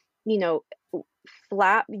luxurious, you know,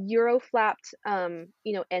 Euro flapped,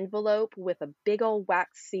 envelope with a big old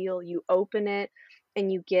wax seal? You open it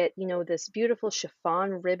and you get, this beautiful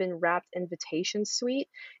chiffon ribbon wrapped invitation suite.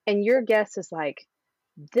 And your guest is like,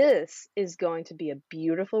 this is going to be a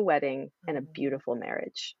beautiful wedding and a Mhm. beautiful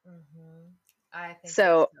marriage. Mhm. I think that's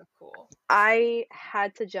So so cool. I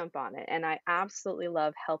had to jump on it, and I absolutely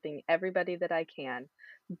love helping everybody that I can.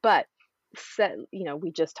 But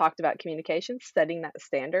we just talked about communication, setting that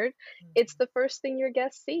standard. It's Mhm. the first thing your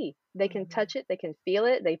guests see. They can Mhm. touch it, they can feel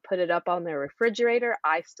it, they put it up on their refrigerator.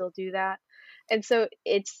 I still do that. And so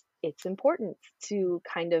it's important to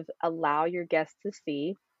kind of allow your guests to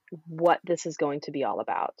see what this is going to be all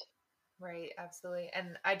about. Right, absolutely.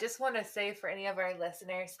 And I just want to say for any of our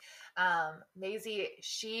listeners, Mazy,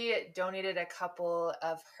 she donated a couple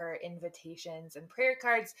of her invitations and prayer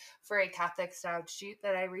cards for a Catholic styled shoot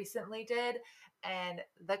that I recently did. And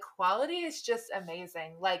the quality is just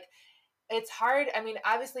amazing. Like, it's hard. I mean,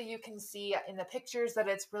 obviously you can see in the pictures that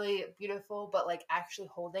it's really beautiful, but like actually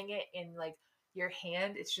holding it in like your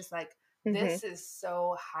hand, it's just like Mhm. this is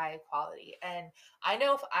so high quality. And I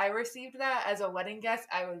know if I received that as a wedding guest,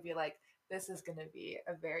 I would be like, this is going to be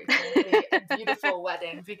a very fancy and beautiful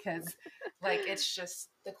wedding because like it's just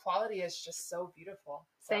the quality is just so beautiful.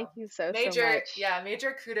 So, Thank you so major, much. yeah,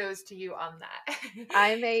 major kudos to you on that.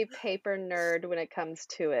 I'm a paper nerd when it comes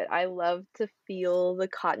to it. I love to feel the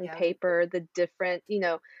cotton Yeah. paper, the different,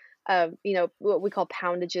 what we call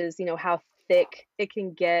poundages, how thick it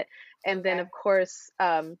can get. And then, Okay. of course,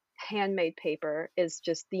 handmade paper is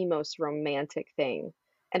just the most romantic thing.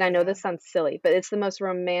 And I know Yeah. this sounds silly, but it's the most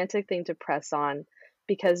romantic thing to press on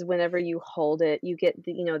because whenever you hold it, you get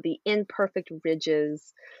the imperfect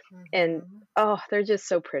ridges and Hmm. oh, they're just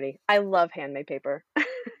so pretty. I love handmade paper.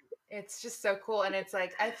 It's just so cool. And it's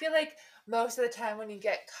like, I feel like most of the time when you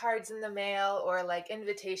get cards in the mail or like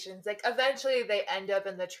invitations, like eventually they end up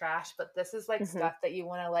in the trash, but this is like Hmm. stuff that you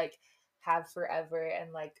want to like have forever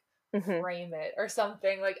and like Hmm. frame it or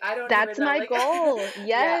something. Like, I don't even That's know. my Like, goal.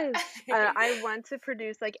 yeah. Yes. I want to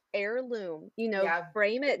produce like heirloom, Yeah.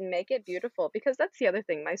 frame it and make it beautiful because that's the other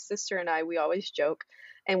thing. My sister and I, we always joke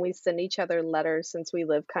and we send each other letters since we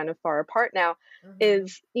live kind of far apart now Hmm.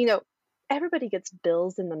 is, everybody gets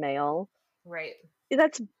bills in the mail. Right.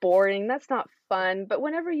 That's boring. That's not fun. But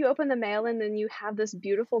whenever you open the mail and then you have this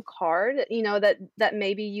beautiful card, that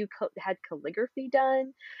maybe you had calligraphy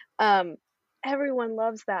done, um, everyone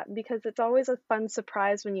loves that because it's always a fun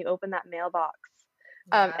surprise when you open that mailbox.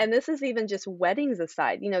 Yeah. And this is even just weddings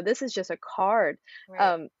aside. This is just a card.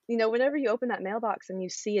 Right. Whenever you open that mailbox and you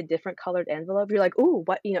see a different colored envelope, you're like, "Ooh,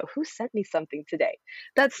 what? Who sent me something today?"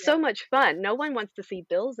 That's so Yep. much fun. No one wants to see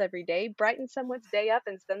bills every day. Brighten someone's day up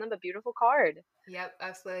and send them a beautiful card. Yep,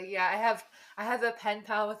 absolutely. Yeah, I have a pen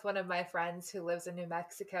pal with one of my friends who lives in New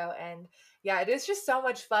Mexico, and yeah, it is just so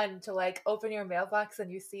much fun to like open your mailbox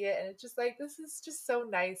and you see it and it's just like this is just so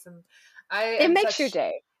nice. And I It am makes your such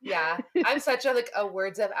day. yeah, I'm such a like a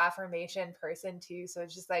words of affirmation person too. So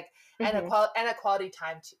it's just like Mhm. and a quality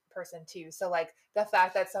time person too. So like the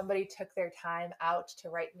fact that somebody took their time out to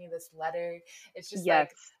write me this letter, it's just like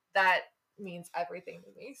Yes. that means everything to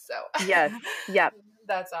me. So Yes. Yep.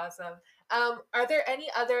 that's awesome. Are there any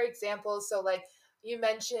other examples? So, like you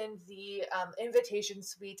mentioned the invitation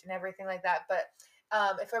suite and everything like that, but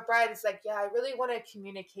if a bride is like, yeah, I really want to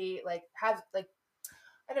communicate, like have like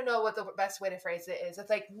I don't know what the best way to phrase it is. It's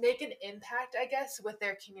like make an impact, I guess, with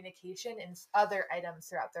their communication and other items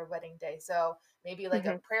throughout their wedding day. So maybe like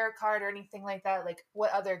a Mhm. prayer card or anything like that. Like,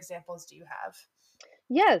 what other examples do you have?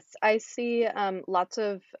 Yes, I see lots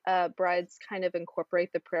of brides kind of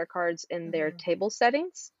incorporate the prayer cards in their Mhm. table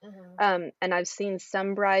settings. Mhm. And I've seen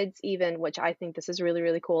some brides, even, which I think this is really,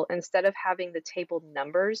 really cool, instead of having the table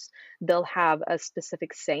numbers, they'll have a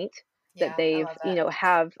specific saint that Yeah, I they've, love that.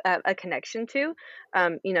 have a connection to.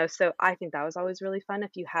 So I think that was always really fun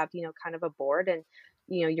if you have, kind of a board and,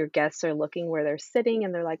 your guests are looking where they're sitting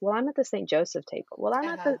and they're like, well, I'm at the St. Joseph table. Well, I'm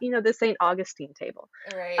at Uh-huh. the St. Augustine table.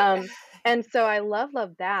 Right. Um, and so I love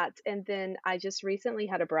that, and then I just recently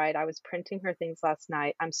had a bride, I was printing her things last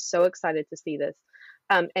night, I'm so excited to see this.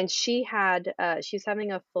 And she's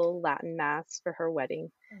having a full Latin mass for her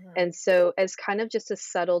wedding, Mhm. and so as kind of just a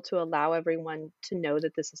subtle to allow everyone to know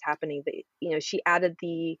that this is happening, she added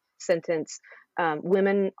the sentence,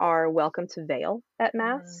 "Women are welcome to veil at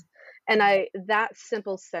mass." Mhm. And Mhm. that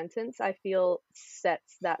simple sentence, I feel,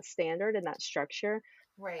 sets that standard and that structure of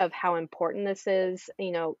Right. how important this is,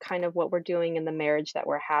 kind of what we're doing in the marriage that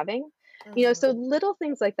we're having. So Mhm. little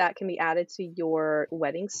things like that can be added to your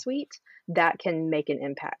wedding suite that can make an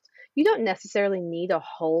impact. You don't necessarily need a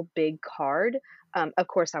whole big card. Of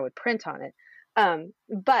course, I would print on it.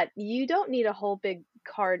 But you don't need a whole big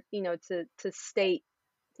card, to state,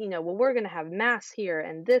 well, we're going to have mass here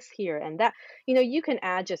and this here and that. You can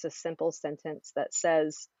add just a simple sentence that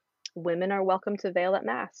says, women are welcome to veil at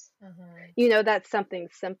mass. Mhm. That's something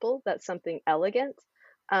simple, that's something elegant,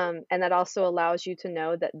 and that also allows you to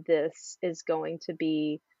know that this is going to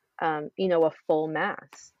be, a full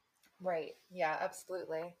mass. Right. Yeah,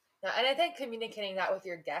 absolutely. Yeah, and I think communicating that with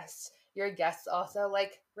your guests also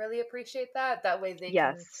like really appreciate that. That way they can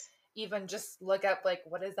Yes. even just look up like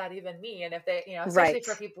what does that even mean? And if they, especially Right.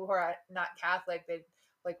 for people who are not Catholic, they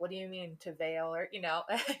like what do you mean to veil or I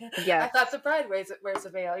thought Yes. the bride wears a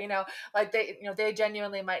veil, like they they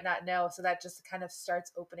genuinely might not know. So that just kind of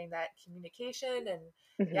starts opening that communication and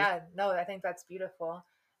Mhm. yeah, no, I think that's beautiful.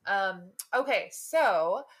 Okay,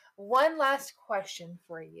 so one last question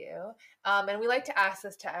for you. And we like to ask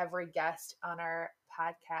this to every guest on our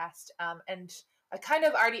podcast. And I kind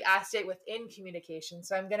of already asked it within communication.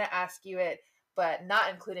 So I'm going to ask you it, but not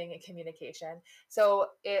including in communication. So,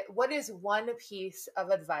 what is one piece of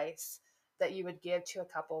advice that you would give to a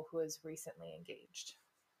couple who is recently engaged?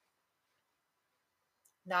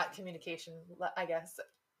 Not communication, I guess,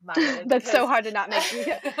 minded, That's so because hard to not make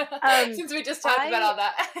me um, since we just talked about I all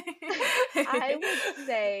that, I would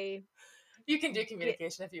say you can do gi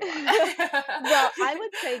communication if you want. well, I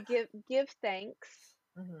would say give thanks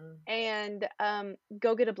Hmm. and,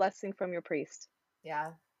 go get a blessing from your priest,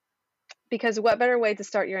 Yeah. because what better way to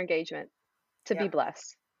start your engagement to be Yep.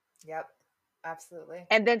 blessed, Yep. Absolutely.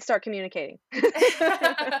 and then start communicating.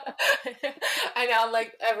 I know,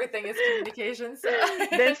 like everything is communication, so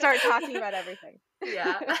Then start talking about everything.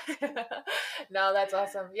 yeah. No, that's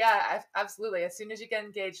awesome. Yeah, absolutely. As soon as you get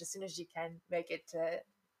engaged, as soon as you can make it to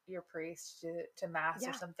your priest to mass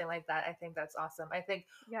or Yeah, something like that, I think that's awesome. I think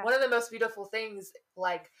yeah. one of the most beautiful things,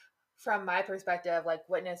 like from my perspective, like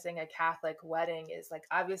witnessing a Catholic wedding is like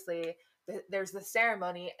obviously there's the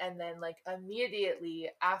ceremony, and then like immediately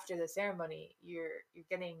after the ceremony, you're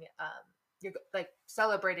getting you're like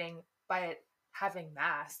celebrating by it having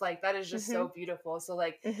mass. Like that is just so Mhm, beautiful. So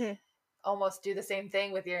like mhm. almost do the same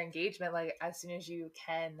thing with your engagement, like as soon as you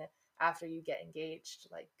can after you get engaged,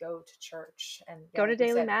 like go to church and yeah, Go to like you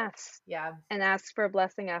daily said, mass yeah, and ask for a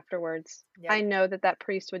blessing afterwards. yep, I know that that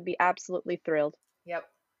priest would be absolutely thrilled. yep,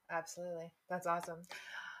 absolutely, that's awesome.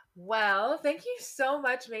 Well, thank you so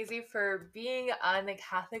much, Maisie, for being on the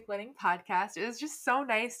Catholic Wedding Podcast. It was just so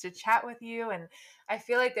nice to chat with you, and I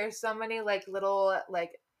feel like there's so many like little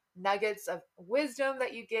like nuggets of wisdom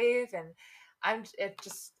that you gave, and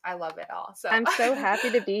I love it all. So I'm so happy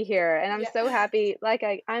to be here, and I'm yeah, so happy, like,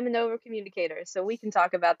 I'm an over communicator, so we can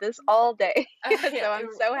talk about this all day. yeah, So I'm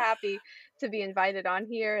so happy to be invited on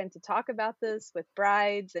here and to talk about this with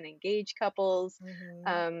brides and engaged couples.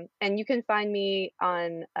 hmm, And you can find me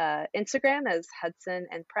on Instagram as Hudson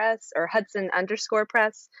and Press, or Hudson underscore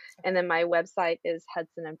press, and okay. then my website is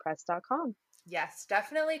hudsonandpress.com. Yes,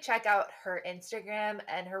 definitely check out her Instagram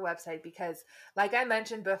and her website because, like I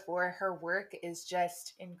mentioned before, her work is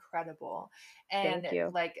just incredible. And Thank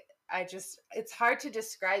you. like, it's hard to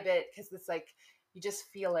describe it because it's like you just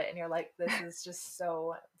feel it and you're like, this is just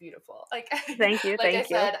so beautiful. Like, Thank you. like I Thank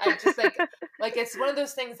you. said, I just like it's one of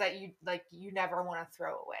those things that you never want to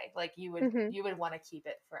throw away. Like Hmm. you would want to keep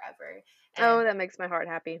it forever. Oh, And that makes my heart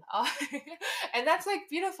happy. Oh, and that's like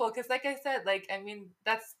beautiful because, like I said, like I mean,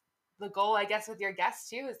 that's the goal, I guess, with your guests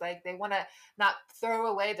too. Is like they want to not throw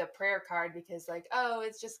away the prayer card because, like, oh,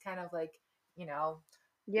 it's just kind of like you know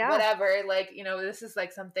Yeah. whatever, like, this is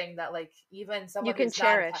like something that like even You someone can who's non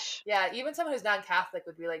cherish. yeah, even someone who's non-Catholic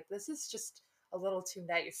would be like, this is just a little too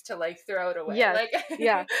nice to like throw it away. Yes. Like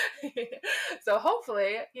Yeah. so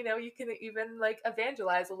hopefully, you can even like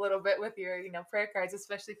evangelize a little bit with your, prayer cards,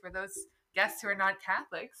 especially for those guests who are not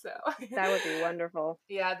Catholic. So That would be wonderful.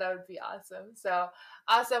 yeah, that would be awesome. So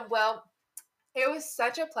awesome. Well, it was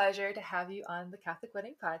such a pleasure to have you on the Catholic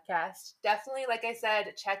Wedding Podcast. Definitely, like I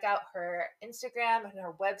said, check out her Instagram and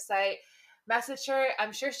her website. Message her.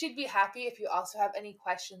 I'm sure she'd be happy if you also have any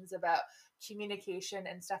questions about communication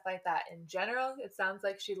and stuff like that in general. It sounds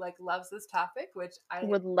like she like loves this topic, which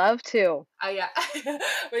Would love to. yeah,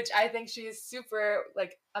 which I think she's super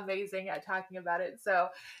like amazing at talking about it. So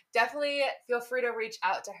definitely feel free to reach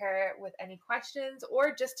out to her with any questions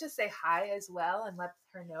or just to say hi as well and let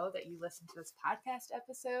her know that you listened to this podcast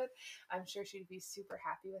episode. I'm sure she'd be super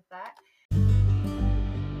happy with that.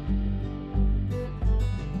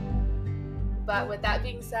 But with that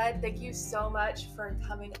being said, thank you so much for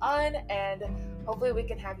coming on, and hopefully we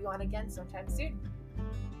can have you on again sometime soon.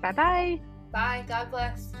 Bye bye. Bye. God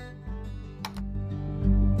bless.